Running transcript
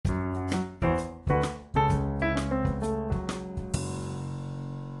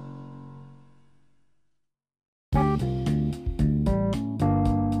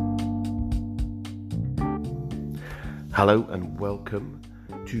Hello and welcome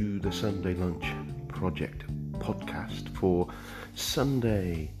to the Sunday Lunch Project podcast for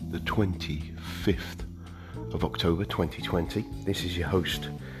Sunday the 25th of October 2020. This is your host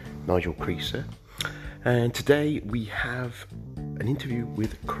Nigel Creaser, and today we have an interview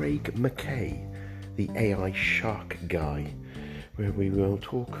with Craig Mackay, the AI shark guy, where we will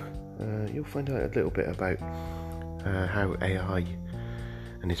talk, you'll find out a little bit about how AI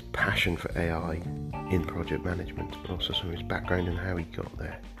and his passion for AI in project management, but also some of his background and how he got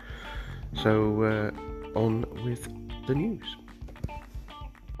there. So on with the news.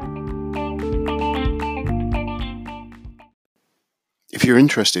 If you're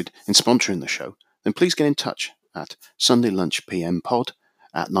interested in sponsoring the show, then please get in touch at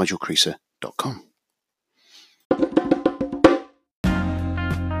sundaylunchpmpod@nigelcreaser.com.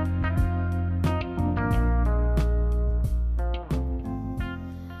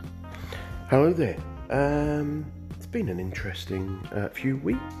 Hello there. It's been an interesting few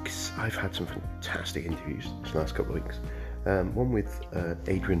weeks. I've had some fantastic interviews this last couple of weeks. One with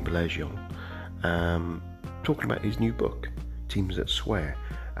Adrian Belegion, talking about his new book, Teams That Swear,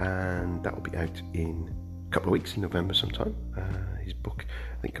 and that will be out in a couple of weeks in November sometime. His book,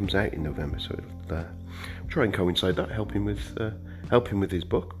 I think, comes out in November, so it'll try and coincide that, help him with his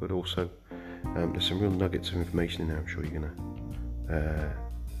book, but also there's some real nuggets of information in there I'm sure you're going to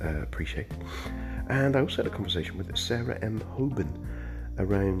appreciate. And I also had a conversation with Sarah M. Hoban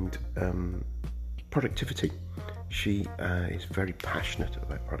around productivity. She is very passionate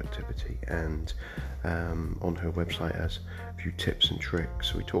about productivity, and on her website has a few tips and tricks.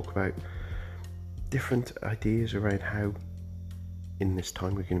 So we talk about different ideas around how in this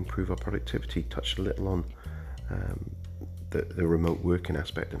time we can improve our productivity. Touched a little on the remote working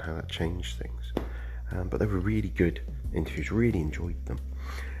aspect and how that changed things, but they were really good interviews, really enjoyed them.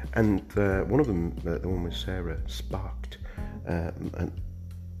 And one of them, the one with Sarah, sparked a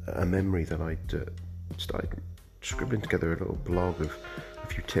memory that I'd started scribbling together a little blog of a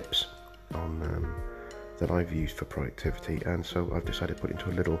few tips on that I've used for productivity, and so I've decided to put it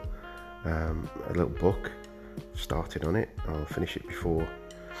into a little book. Started on it. I'll finish it before.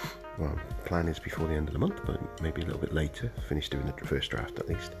 Well, plan is before the end of the month, but maybe a little bit later. Finish doing the first draft at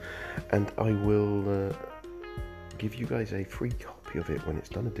least, and I will give you guys a free copy of it when it's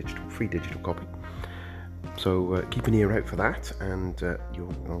done, free digital copy. So keep an ear out for that, and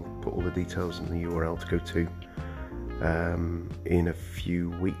I'll put all the details and the URL to go to in a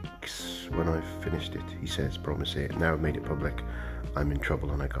few weeks when I've finished it. He says, promise it. Now I've made it public, I'm in trouble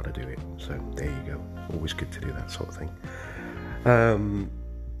and I gotta do it. So there you go. Always good to do that sort of thing.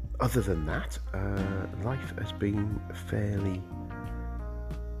 Other than that, life has been fairly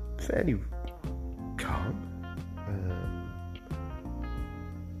calm.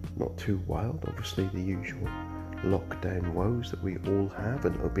 Not too wild, obviously the usual lockdown woes that we all have,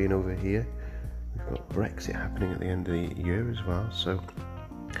 and being over here, we've got Brexit happening at the end of the year as well. So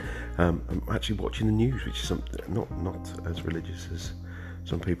I'm actually watching the news, which is something not as religious as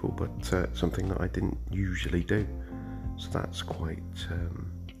some people, but something that I didn't usually do. So that's quite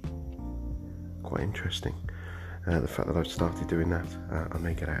interesting. The fact that I've started doing that, I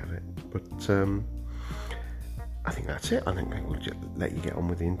may get out of it, but I think that's it. I think we'll just let you get on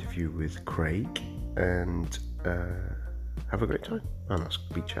with the interview with Craig and have a great time. And I'll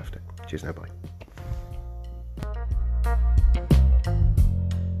speak after. Cheers now, bye.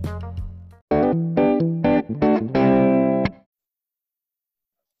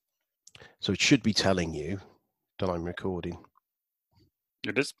 So it should be telling you that I'm recording.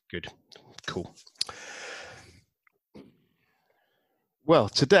 It is. Good. Cool. Well,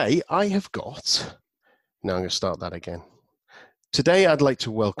 today I have got... Now I'm going to start that again. Today I'd like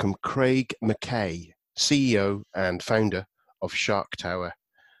to welcome Craig Mackay, CEO and founder of Shark Tower.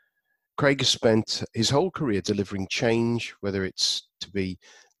 Craig has spent his whole career delivering change, whether it's to be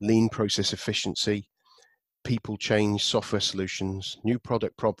lean process efficiency, people change, software solutions, new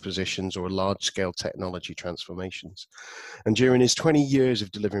product propositions, or large-scale technology transformations. And during his 20 years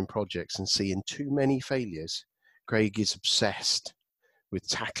of delivering projects and seeing too many failures, Craig is obsessed with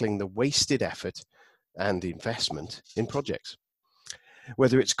tackling the wasted effort and investment in projects.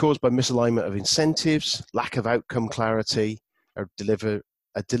 Whether it's caused by misalignment of incentives, lack of outcome clarity, or deliver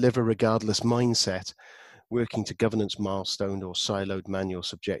regardless mindset, working to governance milestone or siloed manual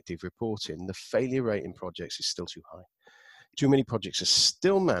subjective reporting, the failure rate in projects is still too high. Too many projects are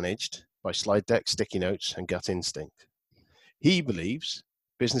still managed by slide decks, sticky notes, and gut instinct. He believes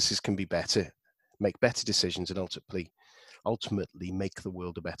businesses can be better, make better decisions, and ultimately make the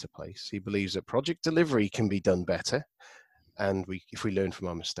world a better place. He believes that project delivery can be done better, and if we learn from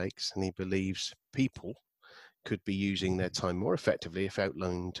our mistakes, and he believes people could be using their time more effectively if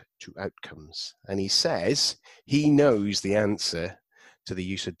outlined to outcomes. And he says he knows the answer to the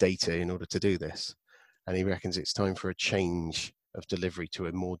use of data in order to do this. And he reckons it's time for a change of delivery to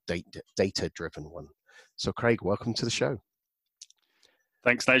a more data-driven one. So, Craig, welcome to the show.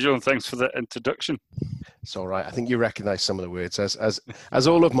 Thanks, Nigel, and thanks for the introduction. It's all right. I think you recognise some of the words. As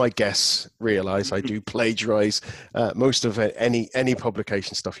all of my guests realise, I do plagiarise most of any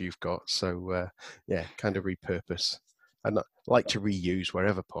publication stuff you've got. So, kind of repurpose. And I like to reuse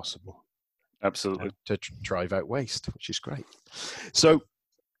wherever possible. Absolutely. To drive out waste, which is great. So,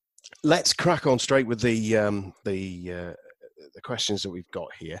 let's crack on straight with the questions that we've got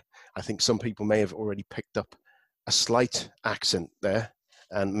here. I think some people may have already picked up a slight accent there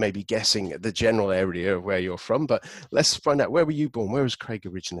and maybe guessing the general area of where you're from, but let's find out, where were you born? Where was Craig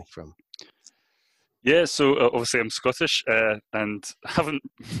originally from? Yeah, so obviously I'm Scottish and haven't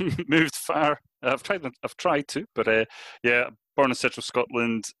moved far. I've tried to, but born in central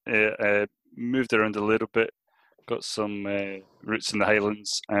Scotland, moved around a little bit, got some roots in the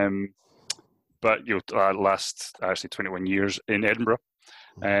Highlands, but last actually 21 years in Edinburgh.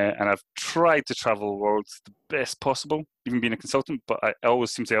 And I've tried to travel the world the best possible, even being a consultant, but I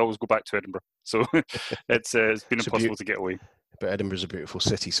always go back to Edinburgh. So it's been impossible to get away. But Edinburgh's a beautiful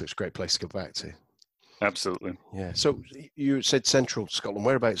city, so it's a great place to go back to. Absolutely. Yeah. So you said central Scotland.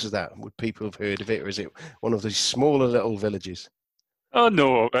 Whereabouts is that? Would people have heard of it, or is it one of these smaller little villages? Oh,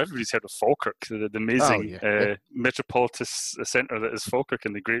 no, everybody's heard of Falkirk, the amazing metropolitan centre that is Falkirk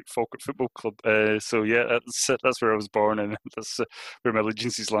and the great Falkirk Football Club. That's where I was born, and that's where my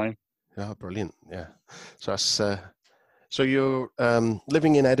allegiances lie. Oh, brilliant. Yeah. So that's, so you're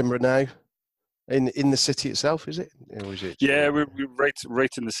living in Edinburgh now, in the city itself, is it? Or is it? Yeah, we're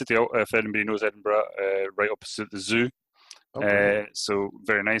right in the city, if anybody knows Edinburgh, right opposite the zoo. Oh, so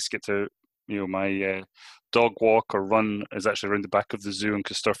very nice, get to... my dog walk or run is actually around the back of the zoo in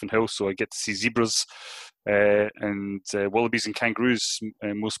Costurfin Hill, so I get to see zebras and wallabies and kangaroos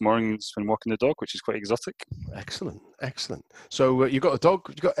most mornings when walking the dog, which is quite exotic. Excellent. So you've got a dog?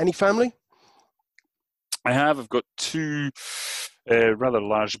 You got any family? I've got two rather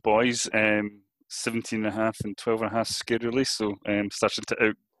large boys, 17 and a half and 12 and a half scarily, so starting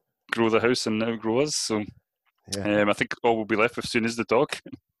to outgrow the house and outgrow us, so I think all we'll be left with soon is the dog.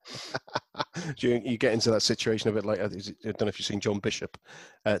 You get into that situation a bit like, I don't know if you've seen John Bishop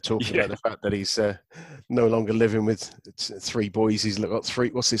talking about the fact that he's no longer living with three boys. He's got three.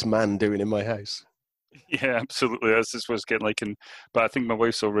 What's this man doing in my house? Yeah, absolutely. That's just what it's getting like. But I think my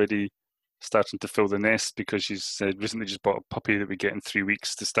wife's already starting to fill the nest because she's recently just bought a puppy that we get in 3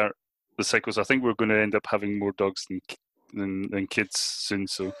 weeks to start the cycle. So I think we're going to end up having more dogs than kids soon.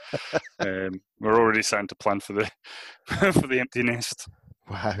 So we're already starting to plan for the for the empty nest.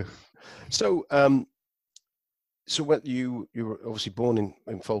 Wow. So, so what you were obviously born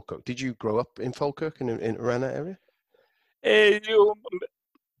in Falkirk. Did you grow up in Falkirk and in around that area?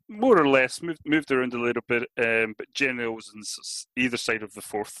 More or less moved around a little bit, but generally I was on either side of the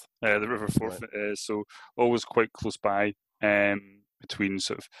Forth, the River Forth, right. So always quite close by, between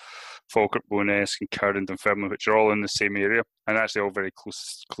sort of Falkirk, Bowness, and Cardiff and Dunfermline, which are all in the same area, and actually all very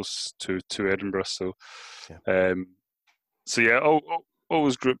close to Edinburgh. So,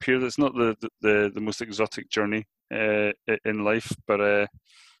 always grew up here. That's not the most exotic journey in life, but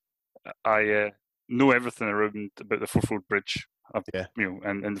I know everything around about the Forth Road Bridge.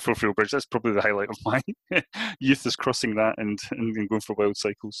 And the Forth Road Bridge. That's probably the highlight of my youth, is crossing that and going for wild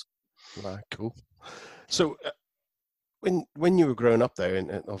cycles. Wow, cool. So, when you were growing up there,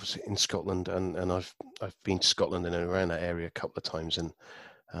 and obviously in Scotland, and I've been to Scotland and around that area a couple of times, and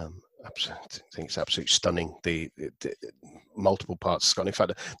I think it's absolutely stunning. The multiple parts of Scotland. In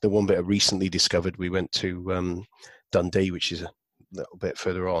fact, the one bit I recently discovered, we went to Dundee, which is a little bit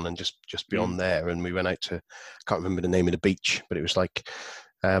further on, and just beyond there, and we went out to, I can't remember the name of the beach, but it was like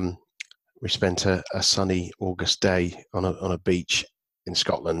we spent a sunny August day on a beach in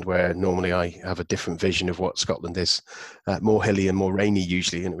Scotland, where normally I have a different vision of what Scotland is, more hilly and more rainy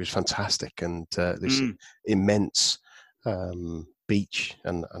usually, and it was fantastic. And this immense beach,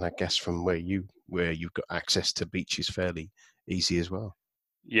 and I guess from where you've got access to beaches fairly easy as well.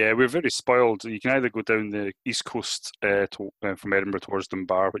 Yeah, we're very spoiled. You can either go down the east coast from Edinburgh towards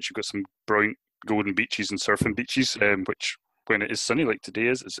Dunbar, which you've got some brilliant golden beaches and surfing beaches, which when it is sunny like today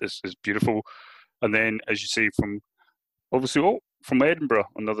is beautiful. And then, as you say, from Edinburgh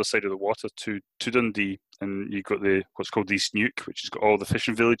on the other side of the water to Dundee, and you've got what's called the East Neuk, which has got all the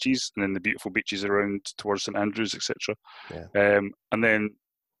fishing villages, and then the beautiful beaches around towards St Andrews, etc. Yeah. And then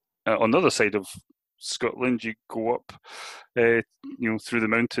on the other side of Scotland. You go up, through the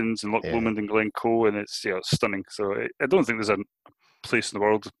mountains and Loch Lomond and Glencoe, and it's stunning. So I don't think there's a place in the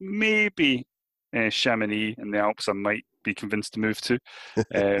world, maybe Chamonix in the Alps, I might be convinced to move to.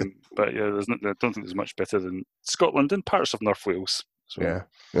 But I don't think there's much better than Scotland and parts of North Wales. So.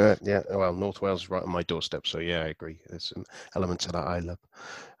 Yeah. Well, North Wales is right on my doorstep, so yeah, I agree. There's some elements of that I love.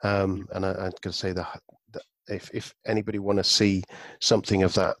 And I'm going to say that if anybody want to see something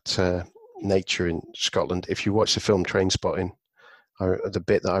of that nature in Scotland, if you watch the film Trainspotting, the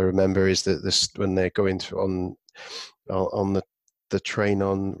bit that I remember is that when they're going on the train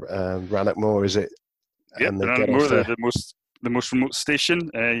on Rannoch is it? Yeah, and they get off there. The most remote station.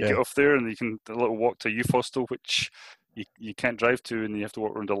 You get off there, and you can a little walk to a youth hostel, which you can't drive to, and you have to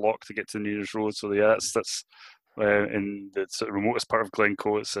walk around a loch to get to the nearest road. So yeah, that's in the sort of remotest part of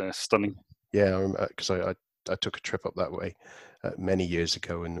Glencoe. It's stunning. Yeah, because I took a trip up that way many years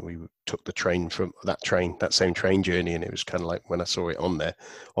ago, and we took the train from that same train journey, and it was kind of like when I saw it on the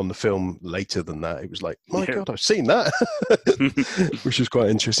film later than that, it was like, my God, I've seen that, which was quite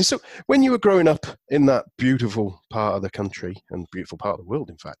interesting. So when you were growing up in that beautiful part of the country and beautiful part of the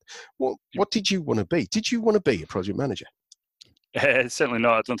world, in fact, what did you want to be? Did you want to be a project manager? Certainly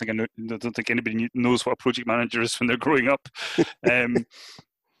not. I don't think anybody knows what a project manager is when they're growing up. My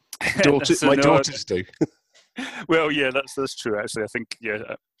daughters do. Well, yeah, that's true. Actually, I think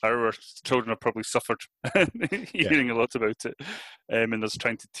our children have probably suffered hearing a lot about it, and that's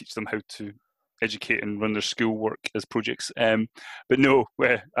trying to teach them how to educate and run their school work as projects. But no,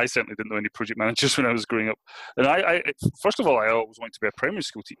 I certainly didn't know any project managers when I was growing up. And I first of all, I always wanted to be a primary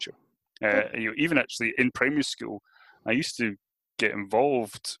school teacher. Even actually in primary school, I used to get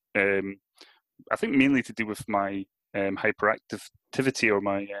involved. I think mainly to do with my hyperactivity or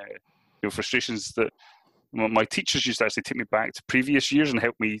my frustrations that. My teachers used to actually take me back to previous years and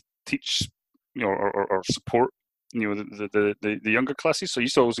help me teach, or support, the younger classes. So I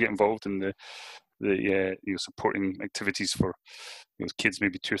used to always get involved in the supporting activities for kids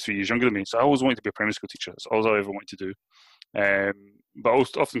maybe 2 or 3 years younger than me. So I always wanted to be a primary school teacher. That's all I ever wanted to do. But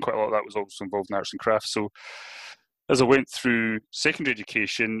often quite a lot of that was also involved in arts and crafts. So as I went through secondary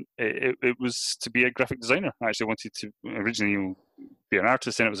education, it was to be a graphic designer. I actually wanted to originally be an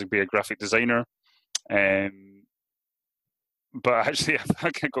artist, and it was to be a graphic designer. But actually,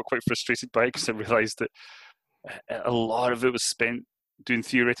 I got quite frustrated by it because I realised that a lot of it was spent doing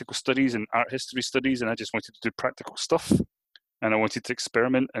theoretical studies and art history studies, and I just wanted to do practical stuff. And I wanted to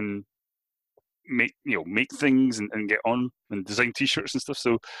experiment and make things and get on and design T-shirts and stuff.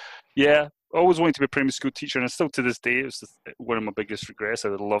 So, yeah, I always wanted to be a primary school teacher, and still to this day, it was one of my biggest regrets. I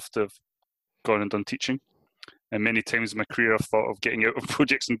would love to have gone and done teaching. And many times in my career, I've thought of getting out of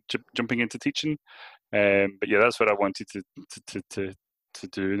projects and jumping into teaching. But yeah, that's what I wanted to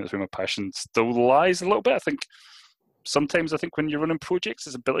do, and that's where my passion still lies a little bit. I think sometimes when you're running projects,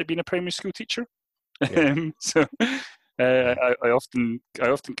 it's a bit like being a primary school teacher. Yeah. I often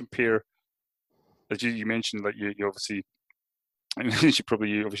compare, as you mentioned, like you obviously,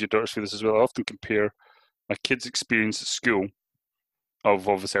 your daughters feel this as well. I often compare my kids' experience at school of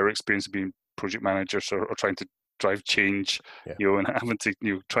obviously our experience of being project managers or trying to drive change, and having to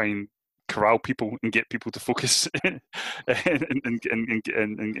try and corral people and get people to focus and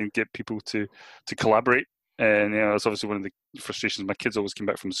get people to collaborate. And that's obviously one of the frustrations my kids always came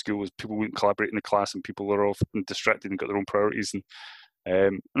back from school, was people wouldn't collaborate in the class and people are often distracted and got their own priorities.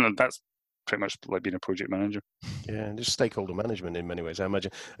 And that's pretty much like being a project manager. Yeah, and just stakeholder management in many ways. I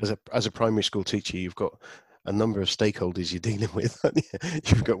imagine as a primary school teacher, you've got a number of stakeholders you're dealing with.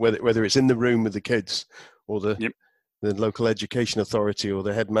 You've got whether it's in the room with the kids or the local education authority or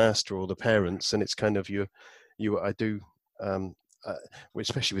the headmaster or the parents, and it's kind of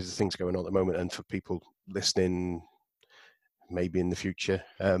especially with the things going on at the moment, and for people listening maybe in the future,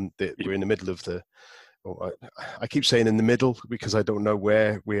 that we're in the middle of I keep saying in the middle because I don't know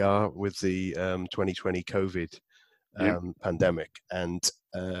where we are with the 2020 COVID pandemic, and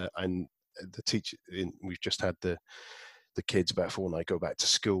the teacher, we've just had the kids about a fortnight go back to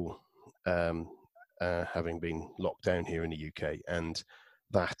school, having been locked down here in the UK, and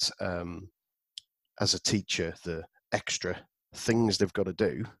that as a teacher, the extra things they've got to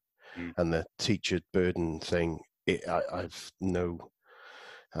do and the teacher burden thing, I've no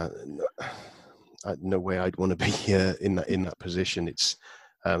way I'd want to be in that position. It's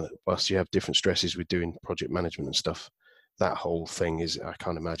whilst you have different stresses with doing project management and stuff, that whole thing is, I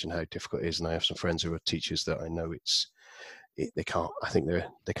can't imagine how difficult it is. And I have some friends who are teachers that I know they can't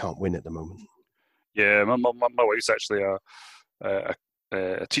win at the moment. Yeah, my wife's actually a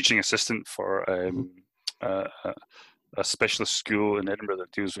teaching assistant for a specialist school in Edinburgh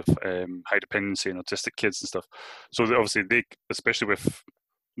that deals with high dependency and autistic kids and stuff. So obviously they, especially with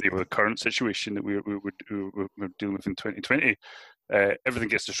the current situation that we're dealing with in 2020, everything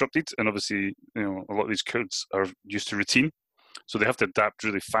gets disrupted, and obviously a lot of these kids are used to routine, so they have to adapt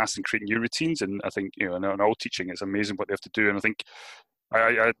really fast and create new routines. And I think in all teaching, it's amazing what they have to do. And I think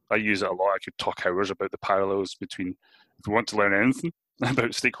I use it a lot. I could talk hours about the parallels between, if we want to learn anything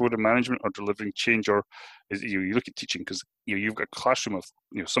about stakeholder management or delivering change, or you look at teaching, because you've got a classroom of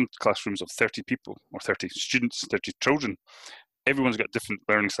some classrooms of 30 people or 30 students, 30 children. Everyone's got a different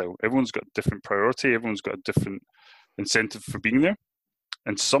learning style. Everyone's got a different priority. Everyone's got a different incentive for being there.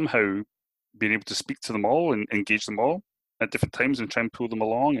 And somehow being able to speak to them all and engage them all at different times and try and pull them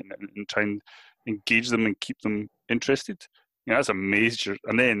along and try and engage them and keep them interested. That's a major.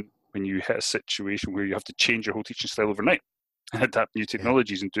 And then when you hit a situation where you have to change your whole teaching style overnight and adapt new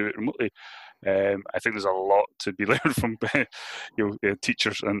technologies and do it remotely, I think there's a lot to be learned from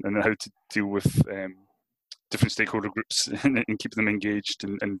teachers and how to deal with different stakeholder groups and keep them engaged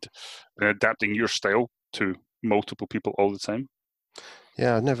and adapting your style to multiple people all the time.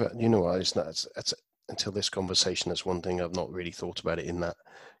 Yeah, I've never, it's until this conversation, that's one thing I've not really thought about it in that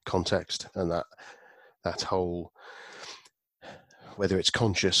context, and that whole, whether it's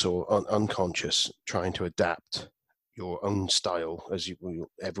conscious or unconscious, trying to adapt your own style as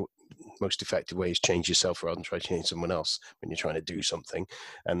most effective way is change yourself rather than try to change someone else when you're trying to do something.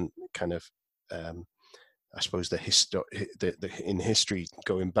 And kind of I suppose in history,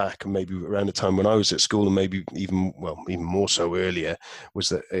 going back, and maybe around the time when I was at school, and maybe even more so earlier, was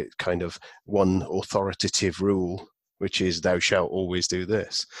that it kind of one authoritative rule, which is thou shalt always do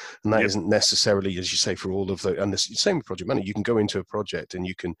this. And that isn't necessarily, as you say, for all of the, and the same with project manager. You can go into a project and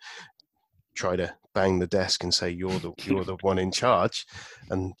you can try to bang the desk and say you're the one in charge,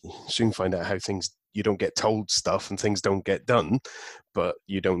 and soon find out how you don't get told stuff and things don't get done, but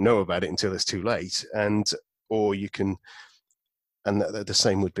you don't know about it until it's too late. Or you can, and the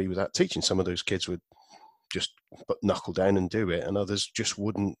same would be with that teaching. Some of those kids would just knuckle down and do it, and others just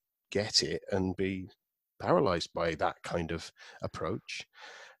wouldn't get it and be paralyzed by that kind of approach.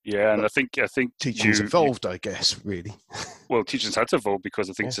 Yeah, and I think teaching's evolved, I guess, really. Well, teaching's had to evolve because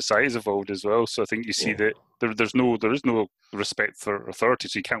I think society's evolved as well. So I think you see that there is no respect for authority.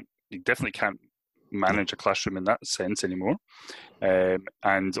 So you definitely can't manage a classroom in that sense anymore.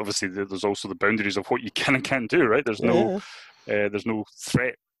 And obviously there's also the boundaries of what you can and can't do, right? There's no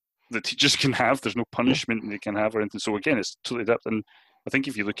threat that teachers can have. There's no punishment they can have or anything. So again, it's totally adapted. And I think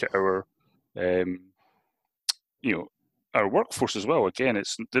if you look at our our workforce as well, again,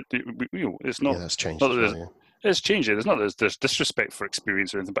 it's not. That's changed. It's changed. There's disrespect for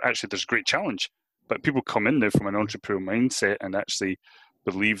experience or anything, but actually there's great challenge. But people come in there from an entrepreneurial mindset and actually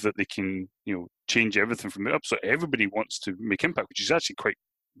believe that they can, change everything from the up. So everybody wants to make impact, which is actually quite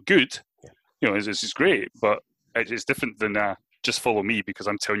good. Yeah. It's great, but it's different than just follow me because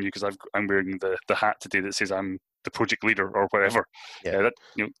I'm telling you because I'm wearing the hat today that says I'm the project leader or whatever. Yeah, that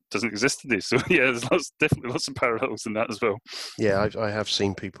doesn't exist today. So there's definitely lots of parallels in that as well. Yeah, I have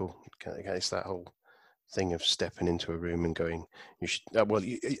seen people against that whole thing of stepping into a room and going, you should.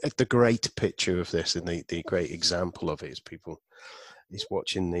 The great picture of this and the great example of it is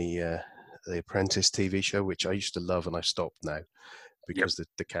watching the Apprentice TV show, which I used to love and I stopped now because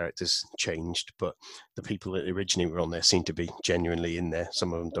the characters changed, but the people that originally were on there seem to be genuinely in there.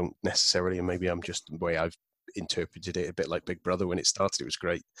 Some of them don't necessarily, and maybe I'm just the way I've interpreted it, a bit like Big Brother. When it started, it was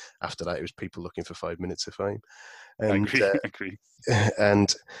great. After that, it was people looking for 5 minutes of fame. And, I agree.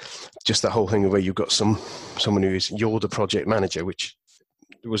 And just that whole thing of where you've got someone you're the project manager, which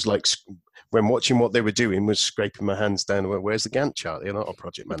was like when watching what they were doing was scraping my hands down. Where's the Gantt chart? You're not a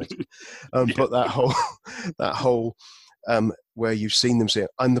project manager. But that whole where you've seen them say,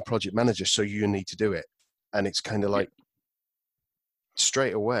 "I'm the project manager, so you need to do it," and it's kind of like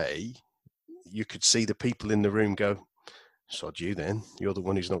straight away you could see the people in the room go, "Sod you, then you're the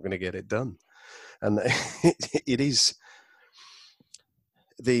one who's not going to get it done," and it is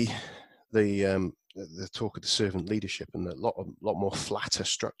the talk of the servant leadership and a lot more flatter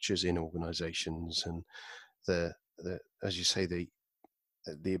structures in organisations, and the as you say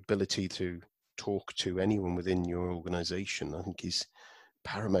the ability to talk to anyone within your organisation, I think is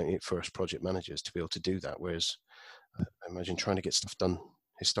paramount for us project managers to be able to do that. Whereas I imagine trying to get stuff done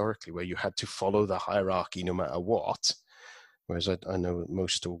historically where you had to follow the hierarchy no matter what. Whereas I know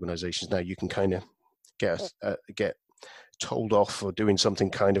most organisations now you can kind of get told off for doing something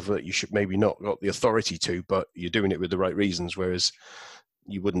kind of that you should maybe not got the authority to, but you're doing it with the right reasons, whereas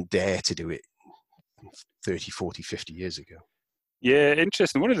you wouldn't dare to do it 30, 40, 50 years ago. Yeah,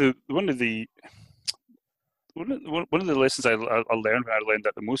 interesting. One of the one of the lessons I learned when I learned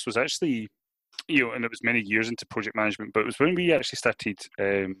that the most was actually, and it was many years into project management, but it was when we actually started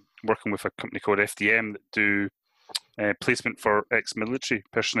working with a company called FDM that do placement for ex-military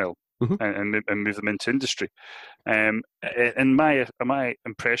personnel and move them into industry. And my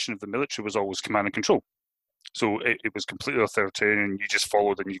impression of the military was always command and control. So it was completely authoritarian. You just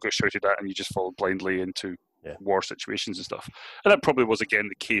followed and you got shouted at and you just followed blindly into war situations and stuff. And that probably was, again,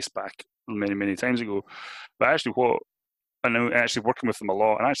 the case back many, many times ago. But actually I know, actually working with them a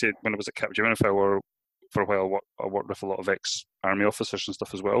lot, and actually when I was at Capgemini for a while, I worked with a lot of ex-army officers and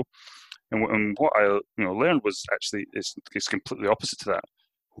stuff as well. And what I learned was actually it's completely opposite to that.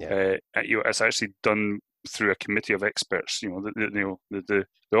 It's actually done through a committee of experts. The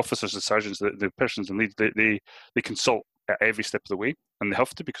officers and sergeants, the persons in lead, they consult at every step of the way, and they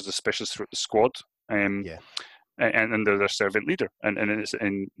have to, because they're specialists throughout the squad. And they're their servant leader, and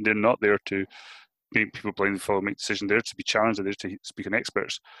they're not there to make people blindly follow, make decisions. They're to be challenged. They're to speak on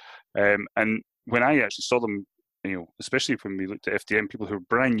experts. And when I actually saw them, especially when we looked at FDM, people who were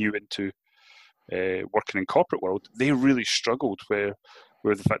brand new into working in corporate world, they really struggled where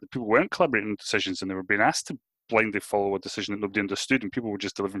the fact that people weren't collaborating on decisions and they were being asked to blindly follow a decision that nobody understood, and people were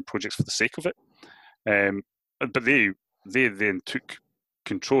just delivering projects for the sake of it. But they then took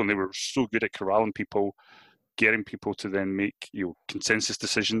control, and they were so good at corralling people, getting people to then make consensus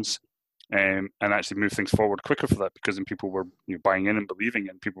decisions, and actually move things forward quicker for that, because then people were buying in and believing,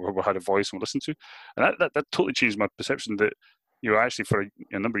 and people had a voice and were listened to. And that totally changed my perception that actually for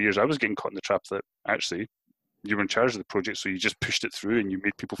a number of years I was getting caught in the trap that actually you were in charge of the project, so you just pushed it through and you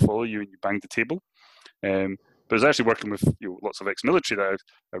made people follow you and you banged the table. But I was actually working with lots of ex-military that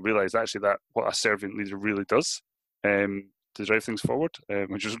I realised actually that what a servant leader really does to drive things forward,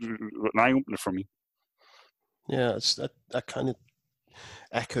 which was an eye-opener for me. Yeah, that kind of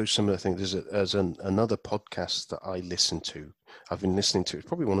echoes some of the things. There's another podcast that I listen to. I've been listening to. It's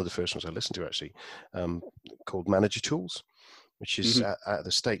probably one of the first ones I listened to, actually, called Manager Tools, which is out of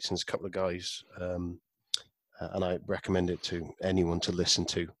the States, and there's a couple of guys, and I recommend it to anyone to listen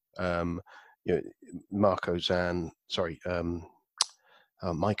to. Mike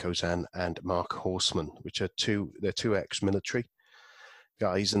Ozan and Mark Horseman, which are two ex-military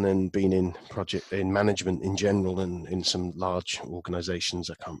guys, and then been in management in general and in some large organizations.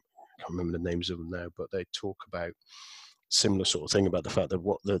 I can't remember the names of them now, but they talk about similar sort of thing, about the fact that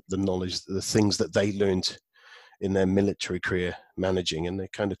what the knowledge, the things that they learned in their military career managing, and they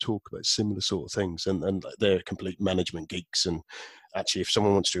kind of talk about similar sort of things, and they're complete management geeks. And actually, if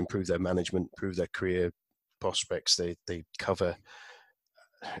someone wants to improve their management, improve their career prospects, they cover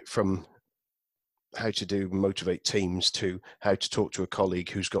from how to motivate teams to how to talk to a colleague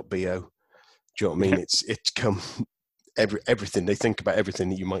who's got BO. Do you know what I mean? It's come everything. They think about everything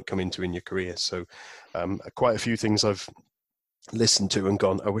that you might come into in your career. So quite a few things I've listened to and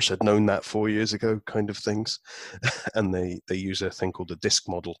gone, I wish I'd known that 4 years ago, kind of things. And they use a thing called the DISC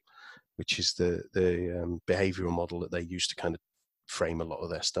model, which is the behavioral model that they use to kind of frame a lot of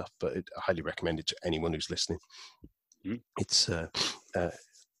their stuff. But I highly recommend it to anyone who's listening. It's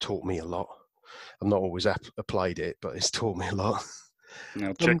taught me a lot. I've not always applied it, but it's taught me a lot.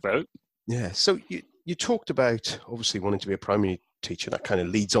 Now check that out. Yeah. So you talked about obviously wanting to be a primary teacher. That kind of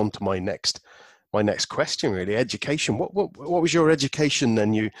leads on to my next question, really. Education. What was your education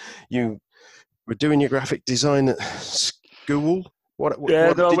then? You were doing your graphic design at school. What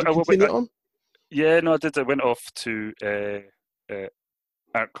did you continue on? Yeah, no, I did. I went off to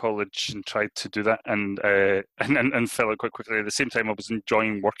art college and tried to do that, and fell out quite quickly. At the same time, I was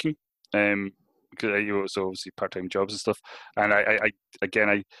enjoying working. Because it was obviously part-time jobs and stuff, and I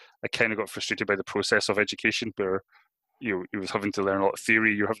kind of got frustrated by the process of education, where you was having to learn a lot of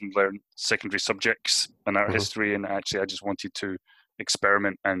theory, you're having to learn secondary subjects and art history, and actually I just wanted to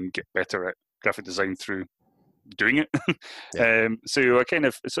experiment and get better at graphic design through doing it. So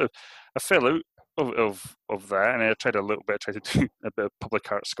I fell out of that, and I tried a little bit. I tried to do a bit of public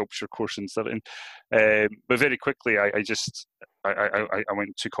art sculpture course and stuff, but very quickly I went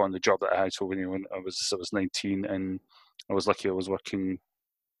and took on the job that I had. So when I was 19, and I was lucky. I was working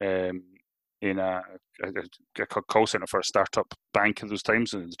in a call center for a startup bank at those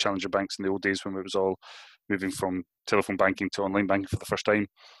times, the challenger banks in the old days when it was all moving from telephone banking to online banking for the first time,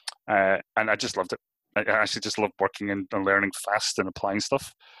 and I just loved it. I actually just loved working and learning fast and applying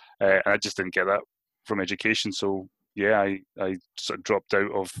stuff. And I just didn't get that from education. So yeah, I sort of dropped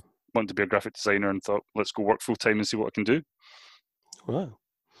out of wanting to be a graphic designer and thought, let's go work full time and see what I can do. Wow.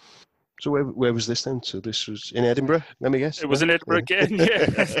 So where was this then? So this was in Edinburgh, let me guess? It was in Edinburgh again,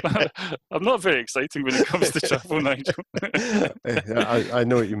 yeah. I'm not very exciting when it comes to travel, Nigel. I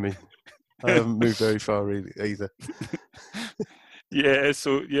know what you mean. I haven't moved very far really either. Yeah,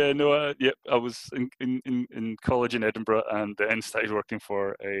 so yeah, no, I was in college in Edinburgh, and then started working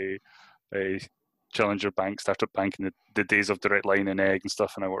for a challenger bank, startup bank in the days of Direct Line and Egg and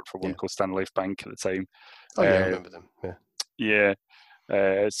stuff, and I worked for one called Standard Life Bank at the time. Oh yeah, I remember them. Yeah. Yeah.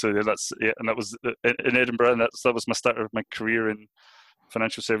 So that's and that was in Edinburgh, and that was my start of my career in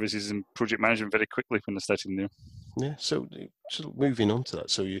financial services and project management very quickly when I started in there. Yeah. So moving on to that,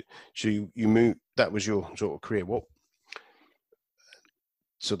 so you moved. That was your sort of career. What?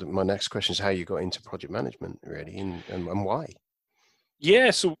 So my next question is how you got into project management, really, and why?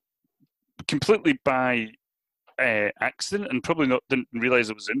 Yeah. So completely by accident, and probably didn't realize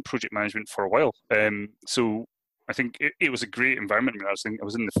I was in project management for a while. So I think it was a great environment. I mean, I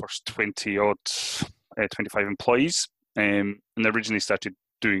was in the first 25 employees, and originally started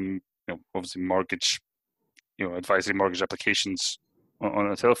doing, obviously mortgage, advisory mortgage applications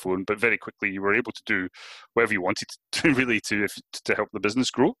on a telephone. But very quickly, you were able to do whatever you wanted to really to help the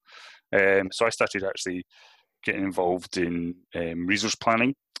business grow. So I started actually getting involved in resource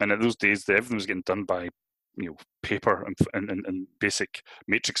planning, and in those days, everything was getting done by paper and basic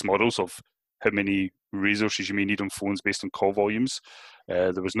matrix models of how many resources you may need on phones based on call volumes.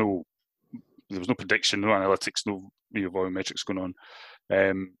 There was no prediction, no analytics, no volumetrics going on.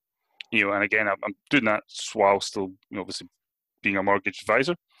 And again, I'm doing that while still obviously being a mortgage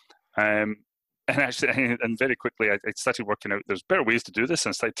advisor. And actually, and very quickly, I started working out there's better ways to do this,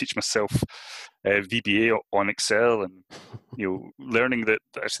 and I started teaching myself VBA on Excel, and learning that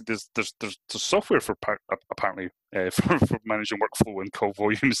actually there's software for apparently for managing workflow and call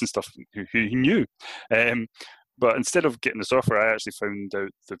volumes and stuff. Who knew? But instead of getting the software, I actually found out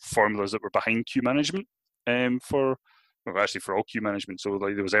the formulas that were behind queue management for all queue management. So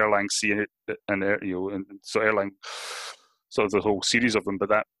like there was Erlang C in it, and so Erlang, sort of the whole series of them, but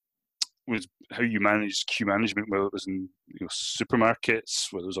that was how you managed queue management, whether it was in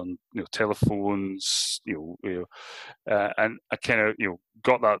supermarkets, whether it was on telephones, and I kind of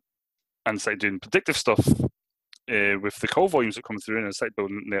got that and started doing predictive stuff with the call volumes that come through, and I started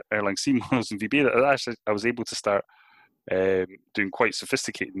building the Erlang C models and VBA. That actually I was able to start doing quite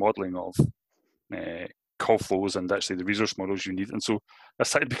sophisticated modeling of call flows and actually the resource models you need. And so I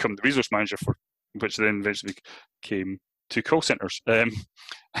started to become the resource manager for, which then eventually became 2 call centers. And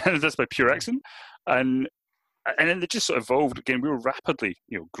that's by pure accident. And then it just sort of evolved. Again, we were rapidly,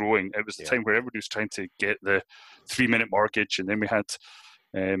 growing. It was the time where everybody was trying to get the 3-minute mortgage, and then we had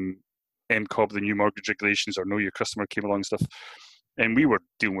MCOB, the new mortgage regulations, or Know Your Customer came along and stuff. And we were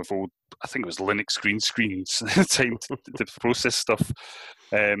dealing with old, I think it was Linux green screens at the time to process stuff.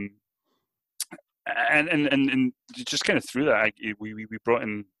 And just kind of through that, we brought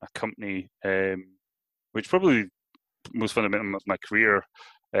in a company, which probably most fundamental of my career,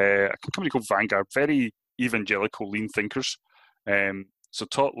 a company called Vanguard, very evangelical lean thinkers. So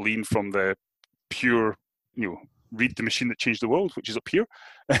taught lean from the pure, read the machine that changed the world, which is up here,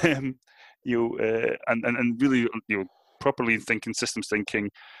 and really, proper lean thinking, systems thinking.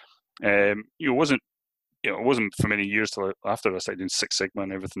 It wasn't for many years till after I started doing Six Sigma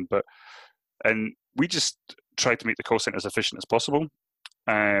and everything, and we just tried to make the call center as efficient as possible.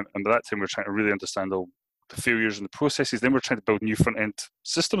 And by that time, we were trying to really understand all the failures and the processes. Then we're trying to build new front end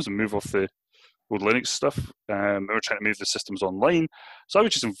systems and move off the old Linux stuff. And we're trying to move the systems online. So I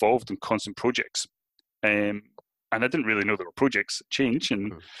was just involved in constant projects. And I didn't really know there were projects change.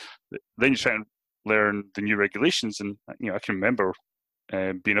 And then you try and learn the new regulations. And I can remember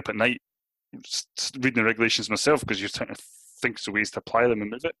being up at night reading the regulations myself, because you're trying to think of ways to apply them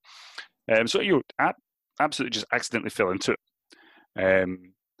and move it. So absolutely just accidentally fell into it.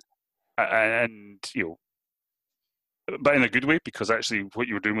 But in a good way, because actually what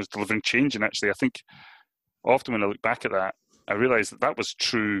you were doing was delivering change. And actually, I think often when I look back at that, I realized that was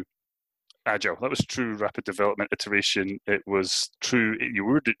true agile. That was true rapid development iteration. It was true. You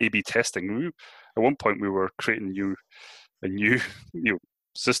were doing A/B testing. At one point, we were creating a new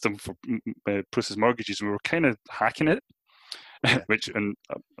system for process mortgages. We were kind of hacking it, which, and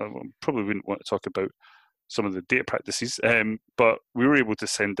I probably wouldn't want to talk about some of the data practices, but we were able to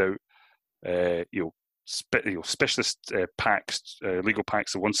send out specialist packs, legal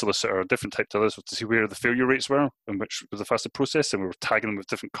packs of one solicitor, different types of others, to see where the failure rates were and which was the faster process, and we were tagging them with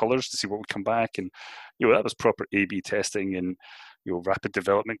different colours to see what would come back. And that was proper A/B testing and rapid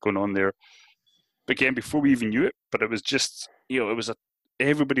development going on there. But again, before we even knew it, but it was just it was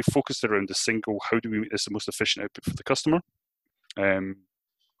everybody focused around the single, how do we make this the most efficient output for the customer? And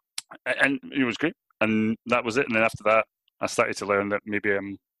it was great, and that was it. And then after that, I started to learn that maybe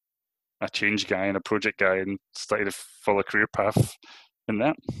I'm a change guy and a project guy, and started to follow a career path in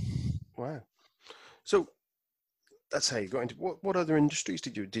that. Wow. So that's how you got into what other industries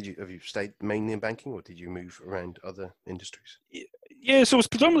have you stayed mainly in banking, or did you move around other industries? Yeah, so it was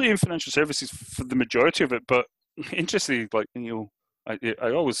predominantly in financial services for the majority of it, but interestingly,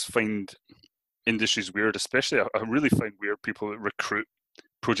 I always find industries weird, especially I really find weird people that recruit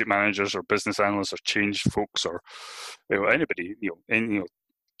project managers or business analysts or change folks or anybody,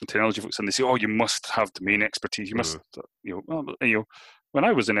 technology folks, and they say, "Oh, you must have domain expertise. You must, When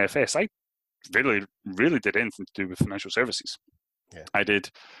I was in FS, I really did anything to do with financial services. Yeah. I did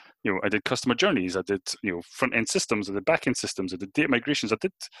customer journeys. I did, front end systems. I did back end systems. I did data migrations. I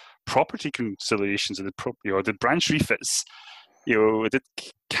did property conciliations. I did branch refits. I did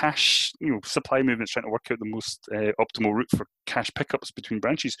cash, supply movements, trying to work out the most optimal route for cash pickups between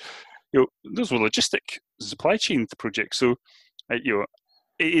branches. Those were logistic supply chain projects. So, it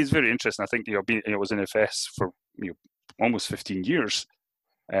is very interesting. I think, I was in FS for almost 15 years,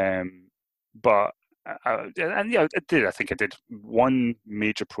 but I did. I think I did one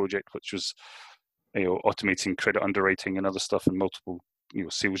major project, which was automating credit underwriting and other stuff, and multiple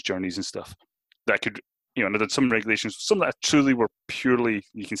sales journeys and stuff that I could. And I did some regulations, some that truly were purely,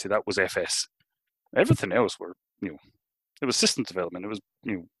 you can say that was FS. Everything else were, it was system development. It was,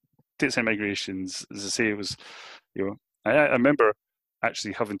 data center migrations. As I say, it was, I remember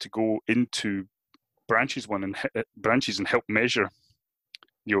actually having to go into branches and help measure,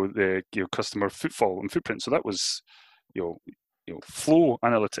 the customer footfall and footprint. So that was, flow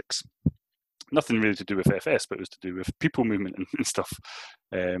analytics. Nothing really to do with FS, but it was to do with people movement and stuff.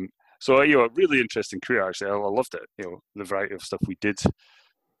 So, a really interesting career, actually. I loved it, the variety of stuff we did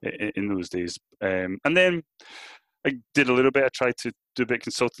in those days. And then I did a little bit. I tried to do a bit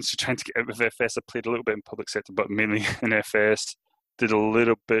of consultancy, trying to get out of FS. I played a little bit in public sector, but mainly in FS. Did a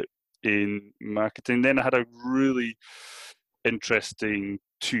little bit in marketing. Then I had a really interesting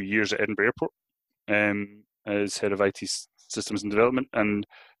 2 years at Edinburgh Airport as head of IT systems and development. And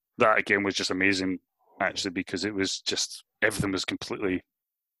that, again, was just amazing, actually, because it was just, everything was completely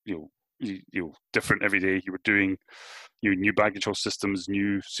different every day. You were doing new baggage hall systems,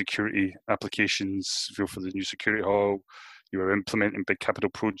 new security applications for the new security hall. You were implementing big capital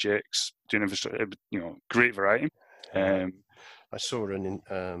projects, doing infrastructure. Great variety. I saw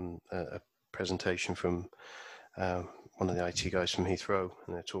a presentation from one of the IT guys from Heathrow,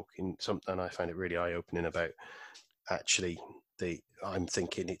 and they're talking something, and I find it really eye-opening about actually I'm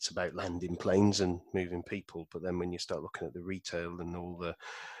thinking it's about landing planes and moving people, but then when you start looking at the retail and all the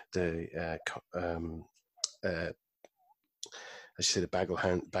as you say, the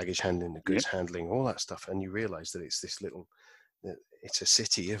baggage handling, the goods handling, all that stuff, and you realise that it's this little, it's a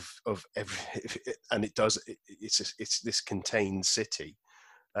city of every, and it's this contained city,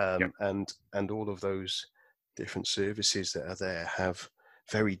 and all of those different services that are there have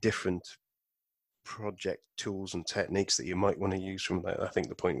very different project tools and techniques that you might want to use from that. I think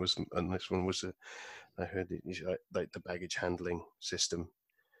the point was, and this one was, I heard it, like the baggage handling system.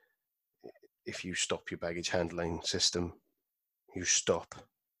 If you stop your baggage handling system, you stop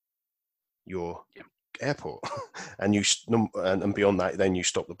your airport, and and beyond that, then you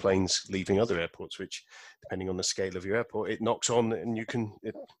stop the planes leaving other airports, which, depending on the scale of your airport, it knocks on, and you can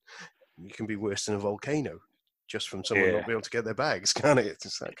be worse than a volcano just from someone not being able to get their bags, can't it?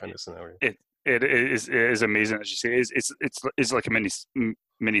 It's that kind of scenario. It is amazing, as you say. It's like a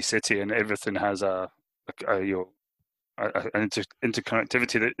mini city, and everything has an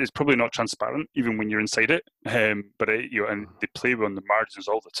interconnectivity that is probably not transparent even when you're inside it. But and they play on the margins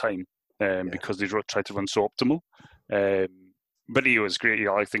all the time, because they try to run so optimal. But it's great.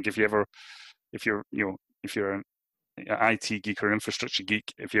 I think if you're an IT geek or an infrastructure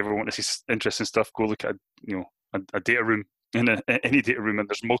geek, if you ever want to see interesting stuff, go look at a data room in any data room, and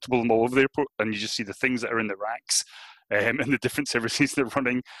there's multiple of them all over the airport, and you just see the things that are in the racks, and the different services they're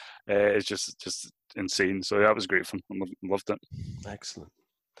running. It's just insane. So that was great fun. I loved it. Excellent.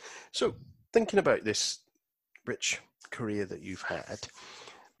 So, thinking about this rich career that you've had,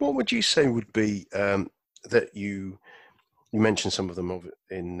 what would you say would be that you mentioned some of them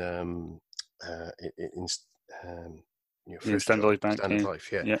in Standard Life Bank. Standard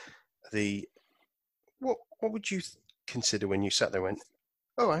Life, yeah. What would you consider when you sat there and went,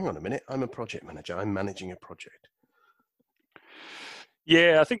 oh, hang on a minute, I'm a project manager, I'm managing a project?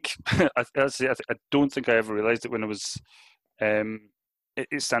 Yeah, I think I don't think I ever realised it when I was at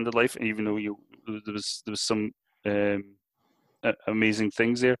Standard Life, even though there was some amazing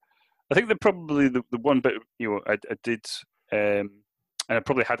things there. I think that probably the one bit I did, and I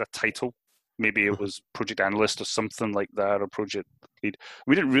probably had a title maybe it was project analyst or something like that, or project lead.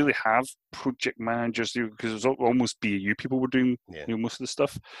 We didn't really have project managers because it was almost BAU people were doing most of the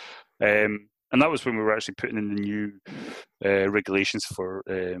stuff. And that was when we were actually putting in the new regulations for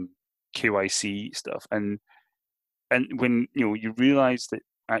KYC stuff. And when you realise that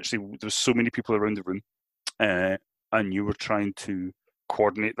actually there was so many people around the room, and you were trying to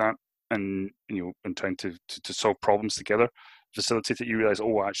coordinate that, and trying to solve problems together, facilitate it, you realise,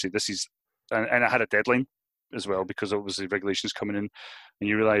 oh, actually this is, and I had a deadline as well because it was the regulations coming in, and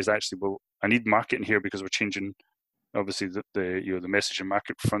you realise actually, well, I need marketing here because we're changing obviously the message and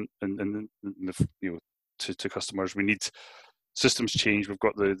market front and the to customers. We need systems change. We've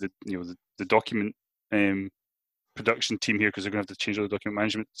got the document production team here because they're going to have to change all the document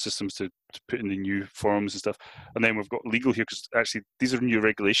management systems to put in the new forms and stuff. And then we've got legal here because actually these are new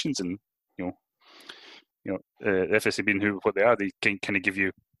regulations, and the FSA being what they are, they can kind of give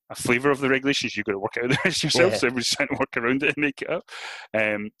you a flavour of the regulations. You've got to work it out the rest yourself. So everybody's trying to work around it and make it up,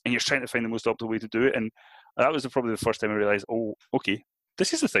 and you're trying to find the most optimal way to do it. And that was probably the first time I realised, oh, okay,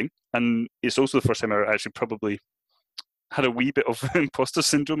 this is the thing. And it's also the first time I actually probably had a wee bit of imposter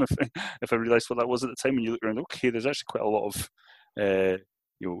syndrome if I realised what that was at the time. When you look around, okay, there's actually quite a lot of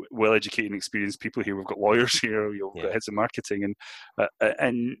well-educated and experienced people here. We've got lawyers here, we've got heads of marketing,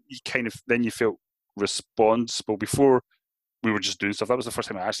 and you kind of then you felt responsible. Before we were just doing stuff. That was the first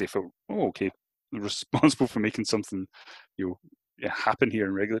time I actually felt, oh, okay, responsible for making something happen here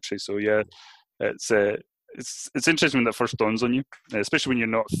in regulatory. So yeah, it's interesting when that first dawns on you, especially when you're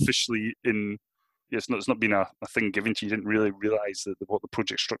not officially in. It's not been a thing given to you. You didn't really realise what the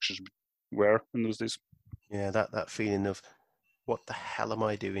project structures were in those days. Yeah, that feeling of, what the hell am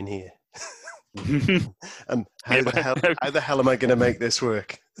I doing here? And how the hell am I going to make this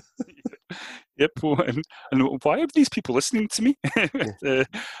work? Yep, and why are these people listening to me? That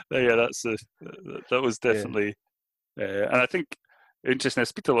was definitely, and I think interesting. I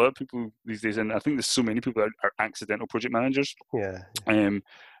speak to a lot of people these days, and I think there's so many people that are accidental project managers. Yeah.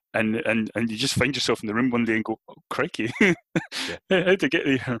 And you just find yourself in the room one day and go, oh, crikey, how'd I get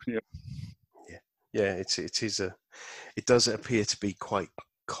here? Yeah. It does appear to be quite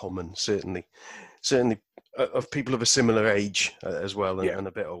common, certainly of people of a similar age as well, and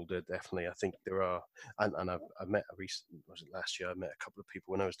a bit older. Definitely, I think there are. And I met last year? I met a couple of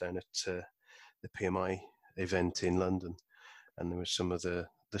people when I was down at the PMI event in London, and there were some of the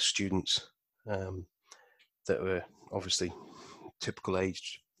students that were obviously typical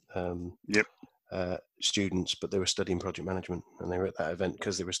age. Students, but they were studying project management, and they were at that event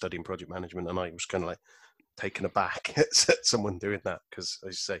because they were studying project management, and I was kind of like taken aback at someone doing that, because as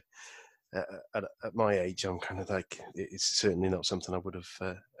you say, at my age, I'm kind of like, it's certainly not something I would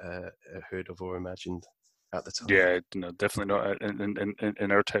have heard of or imagined at the time. Yeah, no, definitely not.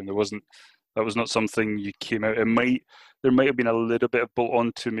 In our time, that was not something you came out. There might have been a little bit of bolt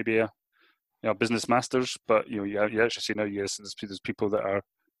on to maybe a business masters, but you actually see now, yes, there's people that are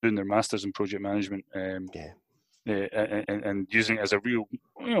doing their masters in project management, and using it as a real,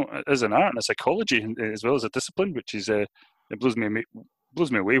 as an art and a psychology, as well as a discipline, which is it blows me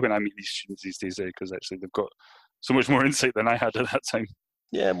away when I meet these students these days, because actually they've got so much more insight than I had at that time.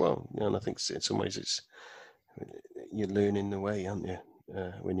 Yeah, well, and I think in some ways you're learning the way, aren't you?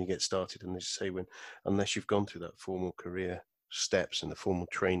 When you get started, and as you say, unless you've gone through that formal career steps and the formal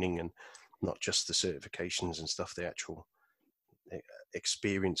training, and not just the certifications and stuff, the actual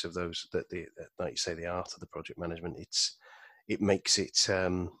experience of those, like you say, the art of the project management, it makes it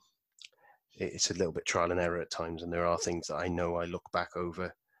it's a little bit trial and error at times, and there are things that I know I look back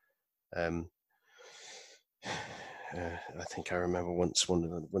over. I think I remember once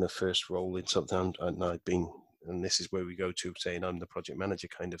when I first rolled in something, and I'd been, and this is where we go to saying I'm the project manager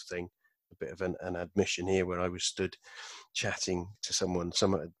kind of thing, a bit of an admission here, where I was stood chatting to someone,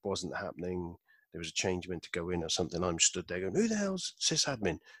 something wasn't happening, there was a change meant to go in or something, I'm stood there going, who the hell's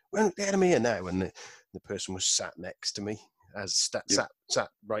sysadmin? Well, get him here now. And the person was sat next to me, sat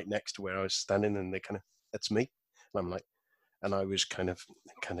right next to where I was standing, and they kind of, that's me. And I'm like, and I was kind of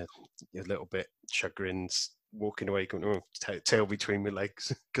a little bit chagrined, walking away, going, oh, tail between my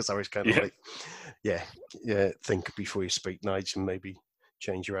legs, because I was kind of like, think before you speak, Nigel, and maybe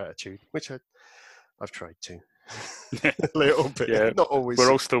change your attitude, which I've tried to. A little bit, not always.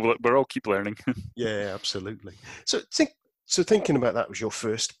 We're all keep learning. Yeah, absolutely. So thinking about that was your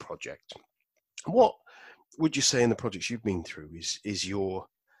first project. What would you say in the projects you've been through is your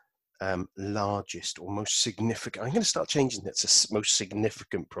largest or most significant? I'm going to start changing that to most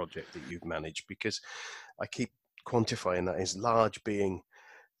significant project that you've managed, because I keep quantifying that as large being,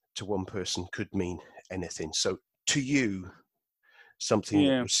 to one person, could mean anything. So to you, something that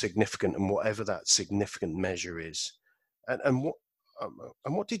Yeah. was significant, and whatever that significant measure is. And what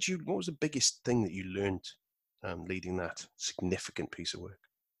what was the biggest thing that you learned leading that significant piece of work?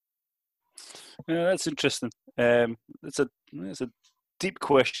 Yeah, that's interesting. It's a deep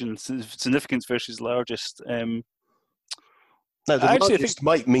question. Significance versus largest. Now, the Actually, I think largest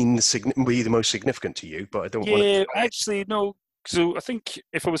might mean be the most significant to you, but I don't want to. yeah. Actually, no. So I think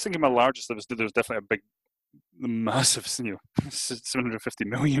if I was thinking my largest, there was definitely a big, massive, £750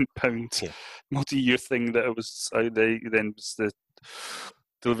 million Yeah. multi-year thing that then was the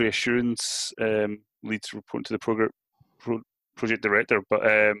delivery assurance lead to report to the project director, but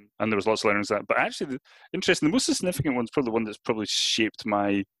and there was lots of learnings that. But actually, the most significant one's probably the one that's probably shaped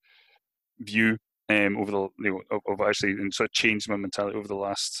my view over the of actually and sort of changed my mentality over the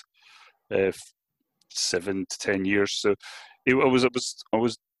last 7 to 10 years. So I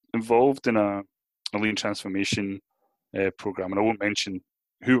was involved in a lean transformation program, and I won't mention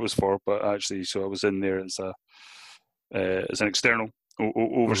who it was for, but actually, so I was in there as an external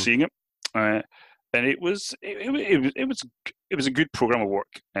overseeing it. And it was a good program of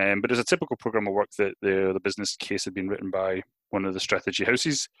work, but it was a typical program of work that the business case had been written by one of the strategy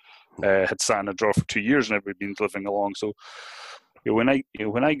houses, had sat in a drawer for 2 years and everybody been delivering along. So when I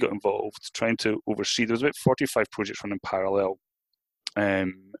got involved trying to oversee, there was about 45 projects running parallel,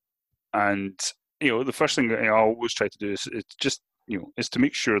 and the first thing that I always try to do is to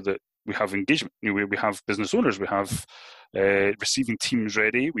make sure that we have engagement. We have business owners, we have receiving teams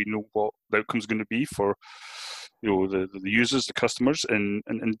ready. We know what the outcome's going to be for the users, the customers, and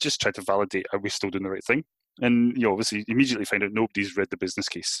just try to validate, are we still doing the right thing? And you obviously immediately find out nobody's read the business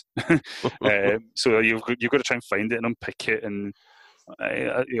case. So you've got to try and find it and unpick it, and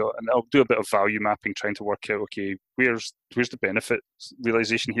and I'll do a bit of value mapping, trying to work out, okay, where's the benefit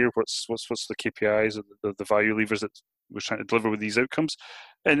realization here? What's the KPIs or the value levers that we're trying to deliver with these outcomes?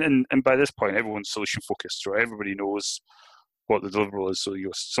 And by this point, everyone's solution focused, so everybody knows what the deliverable is. So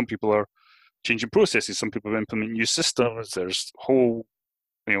some people are changing processes, some people are implementing new systems. There's whole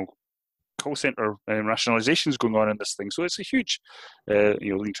call center rationalizations going on in this thing. So it's a huge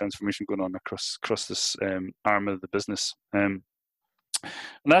lean transformation going on across this arm of the business. And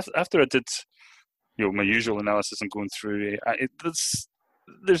after I did my usual analysis and going through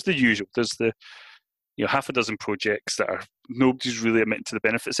there's the usual. There's the half a dozen projects that are nobody's really admitting to the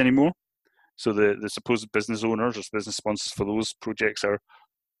benefits anymore. So the supposed business owners or business sponsors for those projects are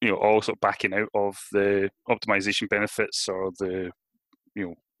all sort of backing out of the optimization benefits or the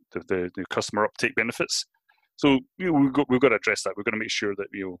customer uptake benefits. So we've got to address that. We've got to make sure that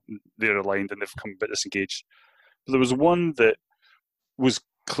they're aligned and they've become a bit disengaged. But there was one that was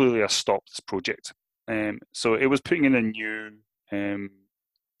clearly a stopped project. So it was putting in a new,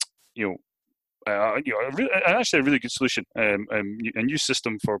 actually a really good solution, a new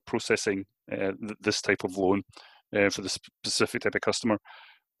system for processing this type of loan for the specific type of customer.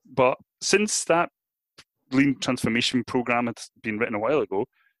 But since that lean transformation program had been written a while ago,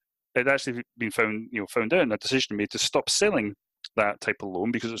 it actually been found out, and a decision made to stop selling that type of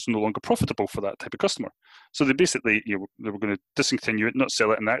loan because it's no longer profitable for that type of customer. So they basically, they were going to discontinue it, not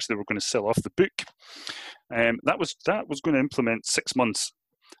sell it, and actually they were going to sell off the book. That was going to implement 6 months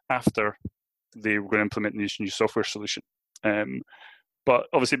after they were going to implement this new software solution. But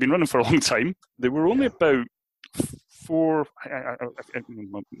obviously, it'd been running for a long time. They were only about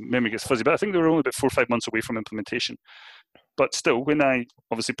my memory gets fuzzy, but I think they were only about 4 or 5 months away from implementation. But still, when I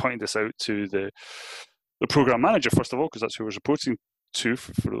obviously pointed this out to the program manager, first of all, because that's who I was reporting to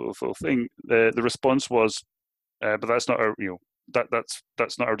for the whole thing, the response was, "But that's not our,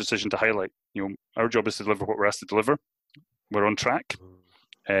 that's not our decision to highlight. Our job is to deliver what we're asked to deliver. We're on track.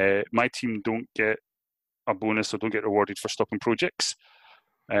 My team don't get a bonus or don't get rewarded for stopping projects.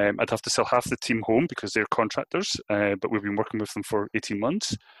 I'd have to sell half the team home because they're contractors, but we've been working with them for 18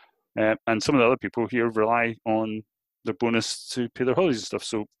 months. And some of the other people here rely on their bonus to pay their holidays and stuff.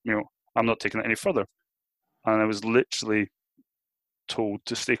 So, I'm not taking it any further." And I was literally told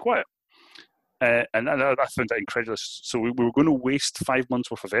to stay quiet. And I found that incredulous. So we were going to waste 5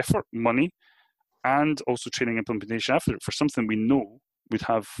 months worth of effort, money, and also training implementation after it for something we know would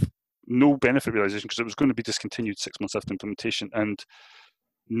have no benefit realization because it was going to be discontinued 6 months after implementation. And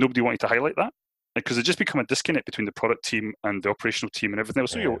nobody wanted to highlight that because it just become a disconnect between the product team and the operational team and everything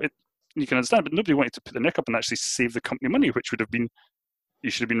else. So, you can understand, but nobody wanted to put their neck up and actually save the company money, which would have been, you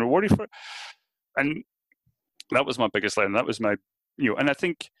should have been rewarded for it. And that was my biggest lesson. That was my, and I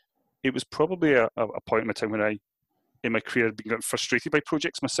think it was probably a point in my time when I, in my career, had been getting frustrated by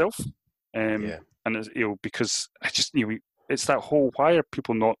projects myself. And because I just, it's that whole, why are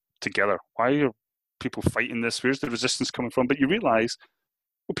people not together? Why are people fighting this? Where's the resistance coming from? But you realise,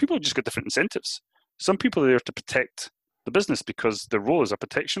 well, people have just got different incentives. Some people are there to protect the business because their role is a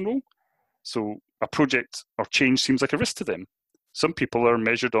protection role. So a project or change seems like a risk to them. Some people are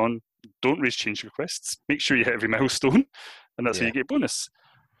measured on, don't raise change requests, make sure you hit every milestone, and that's how you get bonus.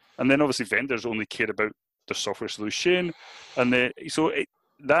 And then obviously vendors only care about their software solution. And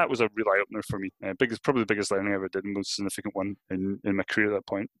that was a real eye-opener for me. Probably the biggest learning I ever did, and most significant one in my career at that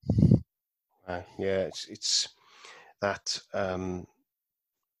point. It's that, and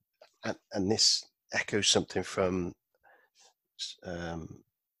this echoes something from the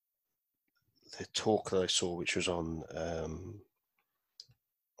talk that I saw, which was on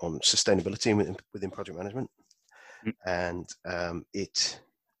sustainability within project management, and the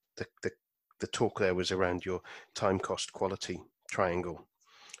talk there was around your time, cost, quality triangle,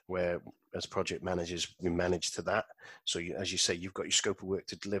 where as project managers we manage to that. So as you say, you've got your scope of work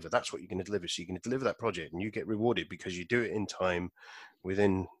to deliver. That's what you're going to deliver. So you're going to deliver that project, and you get rewarded because you do it in time,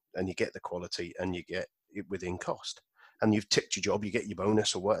 and you get the quality, and you get it within cost. And you've ticked your job, you get your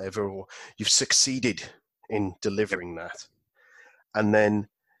bonus or whatever, or you've succeeded in delivering that. And then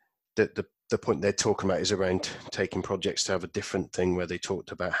the point they're talking about is around taking projects to have a different thing, where they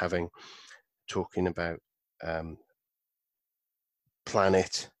talking about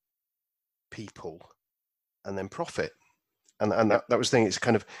planet, people, and then profit. And that was the thing. It's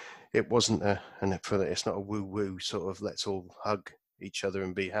kind of, it wasn't it's not a woo-woo sort of let's all hug each other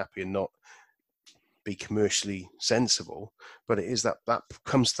and be happy and not be commercially sensible, but it is that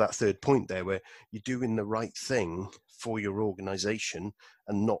comes to that third point there, where you're doing the right thing for your organization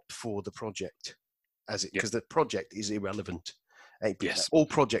and not for the project, because the project is irrelevant. All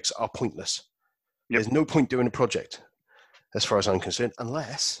projects are pointless. There's no point doing a project, as far as I'm concerned,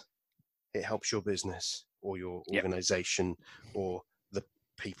 unless it helps your business or your organization or the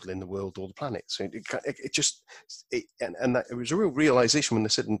people in the world or the planet. So it was a real realization when they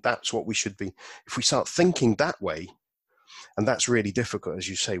said, and that's what we should be. If we start thinking that way, and that's really difficult, as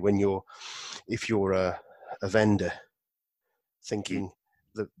you say, if you're a vendor thinking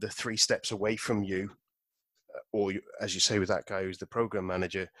the 3 steps away from you, or as you say with that guy who's the program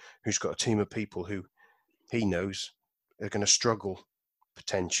manager, who's got a team of people who he knows are going to struggle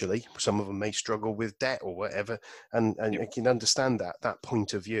potentially. Some of them may struggle with debt or whatever, and you can understand that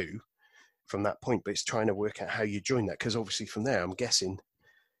point of view from that point, but it's trying to work out how you join that, because obviously from there, I'm guessing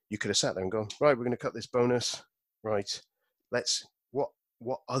you could have sat there and gone, right, we're going to cut this bonus, right, what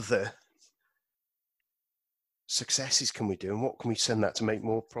other successes can we do, and what can we send that to make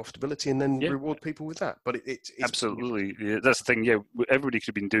more profitability, and then reward people with that. But it's absolutely, that's the thing. Everybody could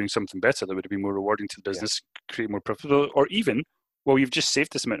have been doing something better that would have been more rewarding to the business, create more profitable, or even, well, you've just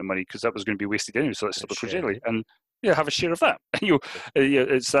saved this amount of money because that was going to be wasted anyway, so let's stop the project early and have a share of that.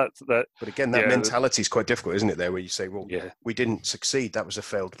 It's that. But again, that mentality is quite difficult, isn't it? There, where you say, well, we didn't succeed, that was a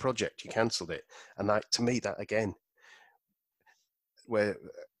failed project, you cancelled it, and to me, that again, where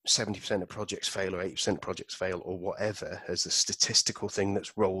 70% of projects fail or 80% of projects fail or whatever, as the statistical thing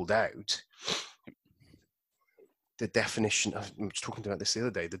that's rolled out, the definition, I was talking about this the other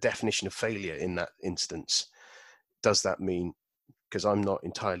day, the definition of failure in that instance, does that mean, because I'm not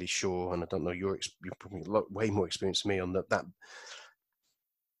entirely sure, and I don't know, you're probably way more experienced than me on that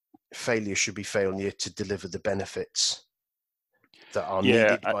failure should be failure to deliver the benefits that are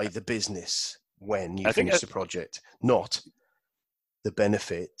needed by the business when you finish the project, not the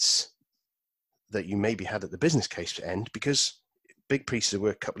benefits that you maybe had at the business case end, because big pieces of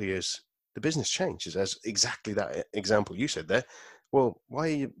work, a couple of years, the business changes, as exactly that example you said there. Well,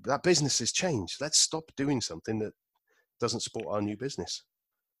 that business has changed. Let's stop doing something that doesn't support our new business.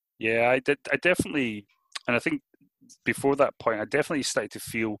 I definitely, and I think before that point, I definitely started to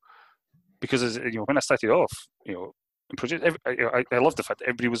feel, because when I started off, in project, I loved the fact that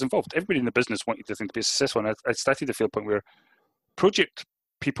everybody was involved. Everybody in the business wanted the thing to be successful, and I started to feel a point where project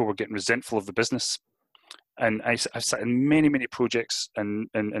people were getting resentful of the business. And I sat in many projects, and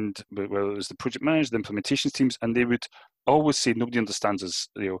well, it was the project managers, the implementations teams, and they would always say, nobody understands us.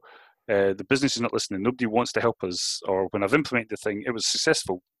 The business is not listening. Nobody wants to help us. Or when I've implemented the thing, it was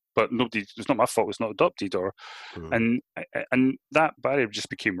successful, but it's not my fault. It's not adopted. And that barrier just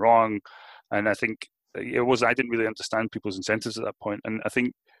became wrong. And I think I didn't really understand people's incentives at that point. And I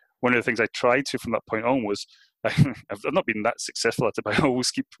think one of the things I tried to from that point on was, I've not been that successful at it, but I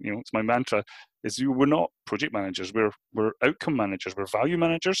always keep, it's my mantra, is we're not project managers, we're outcome managers, we're value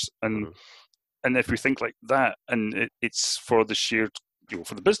managers. And if we think like that, and it's for the shared,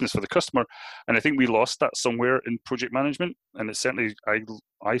 for the business, for the customer. And I think we lost that somewhere in project management. And it's certainly,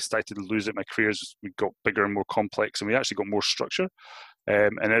 I started to lose it in my career as we got bigger and more complex, and we actually got more structure.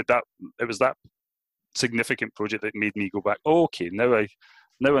 And it was that significant project that made me go back, oh, okay, now I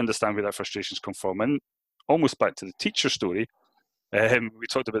understand where that frustration's come from. And almost back to the teacher story, we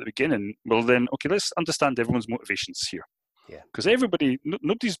talked about at the beginning. Well, then, okay, let's understand everyone's motivations here. Yeah. Because everybody,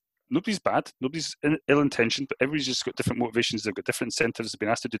 nobody's bad, nobody's ill-intentioned, but everybody's just got different motivations. They've got different incentives. They've been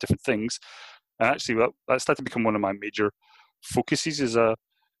asked to do different things. And actually, well, that started to become one of my major focuses as a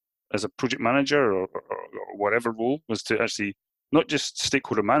project manager or whatever role, was to actually not just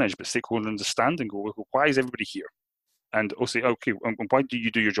stakeholder manage, but stakeholder understand and go, well, why is everybody here? And also, okay, why do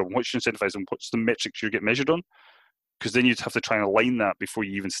you do your job? What's your incentivize and what's the metrics you get measured on? Because then you'd have to try and align that before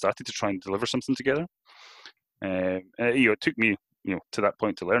you even started to try and deliver something together. It took me, to that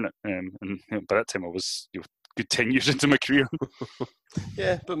point to learn it. And by that time I was, good 10 years into my career.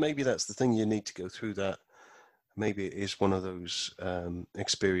 Yeah, but maybe that's the thing. You need to go through that. Maybe it is one of those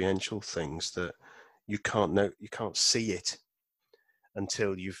experiential things that you can't see it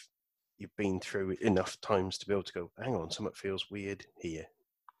until you've been through it enough times to be able to go, hang on, something feels weird here.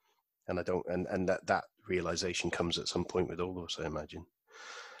 And I don't, and that realization comes at some point with all of us, I imagine.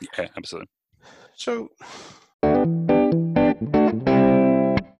 Yeah, absolutely. So,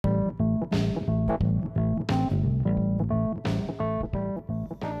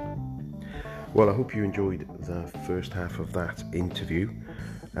 well, I hope you enjoyed the first half of that interview.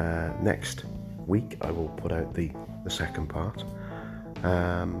 Next week, I will put out the second part.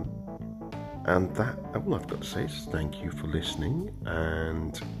 And that, all I've got to say is thank you for listening.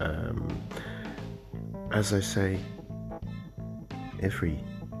 And as I say every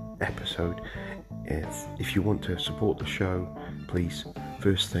episode, if you want to support the show, please,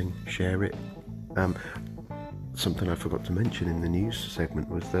 first thing, share it. Something I forgot to mention in the news segment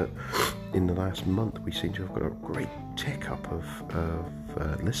was that in the last month we seem to have got a great tick up of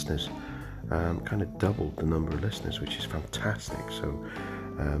listeners, kind of doubled the number of listeners, which is fantastic. So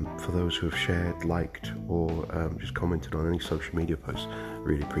for those who have shared, liked, or just commented on any social media posts,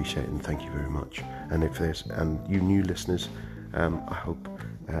 really appreciate it and thank you very much. And if there's you new listeners, I hope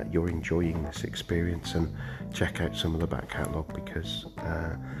you're enjoying this experience, and check out some of the back catalogue, because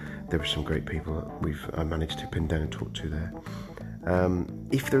there are some great people that I managed to pin down and talk to there.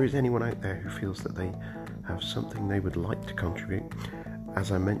 If there is anyone out there who feels that they have something they would like to contribute,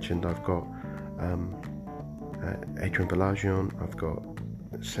 as I mentioned, I've got Adrian Balagion, I've got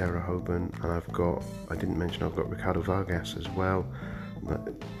Sarah Hoban, and I've got Ricardo Vargas as well, that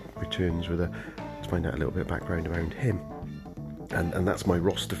returns to find out a little bit of background around him. And that's my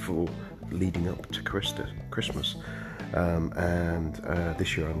roster for leading up to Christmas. And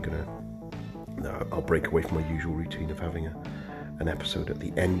this year I'll break away from my usual routine of having an episode at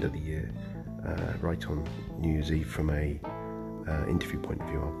the end of the year, right on New Year's Eve. From a interview point of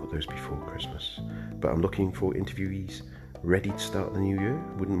view, I'll put those before Christmas. But I'm looking for interviewees ready to start the new year.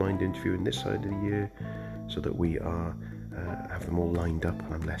 Wouldn't mind interviewing this side of the year, so that we have them all lined up,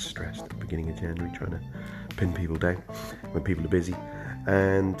 and I'm less stressed at the beginning of January trying to pin people down when people are busy.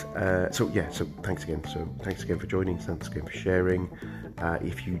 And so thanks again. So thanks again for joining. Thanks again for sharing.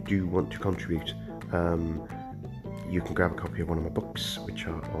 If you do want to contribute, you can grab a copy of one of my books, which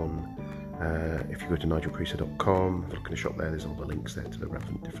are on, if you go to nigelcreaser.com, have a look in the shop there. There's all the links there to the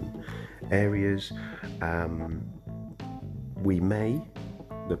relevant different areas. We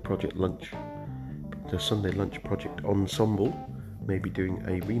the Sunday Lunch Project Ensemble, may be doing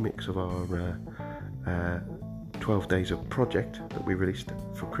a remix of our 12 Days of Project that we released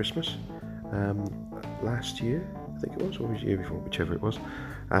for Christmas last year, I think it was, or was the year before, whichever it was.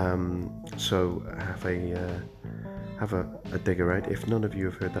 So have a dig around. If none of you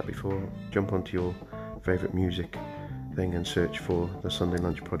have heard that before, jump onto your favourite music thing and search for the Sunday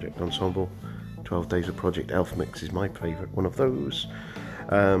Lunch Project Ensemble. 12 Days of Project Elf Mix is my favourite one of those.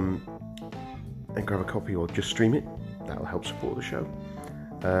 And grab a copy or just stream it. That'll help support the show.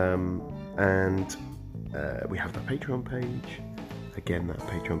 And we have the Patreon page. Again, that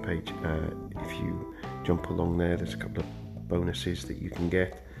Patreon page, if you jump along there's a couple of bonuses that you can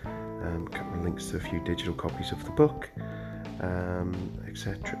get. A couple of links to a few digital copies of the book,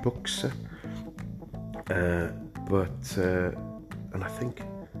 etc. Books. And I think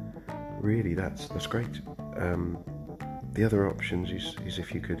really that's great. The other options is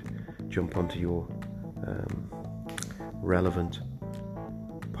if you could jump onto your relevant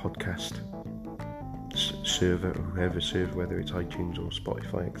podcast server, or whoever server, whether it's iTunes or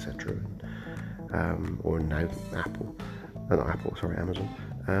Spotify, etc., or now Amazon.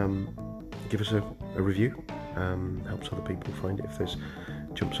 Give us a review. Helps other people find it. If there's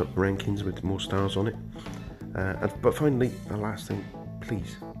jumps up rankings with more stars on it. But finally, the last thing,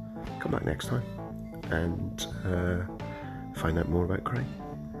 please come back next time and find out more about Craig.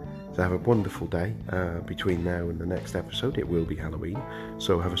 So have a wonderful day between now and the next episode. It will be Halloween,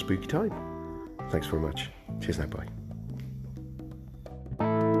 so have a spooky time. Thanks very much. Cheers now, bye.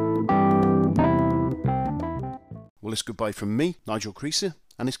 Well, it's goodbye from me, Nigel Creaser,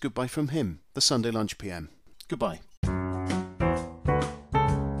 and it's goodbye from him, the Sunday Lunch PM. Goodbye.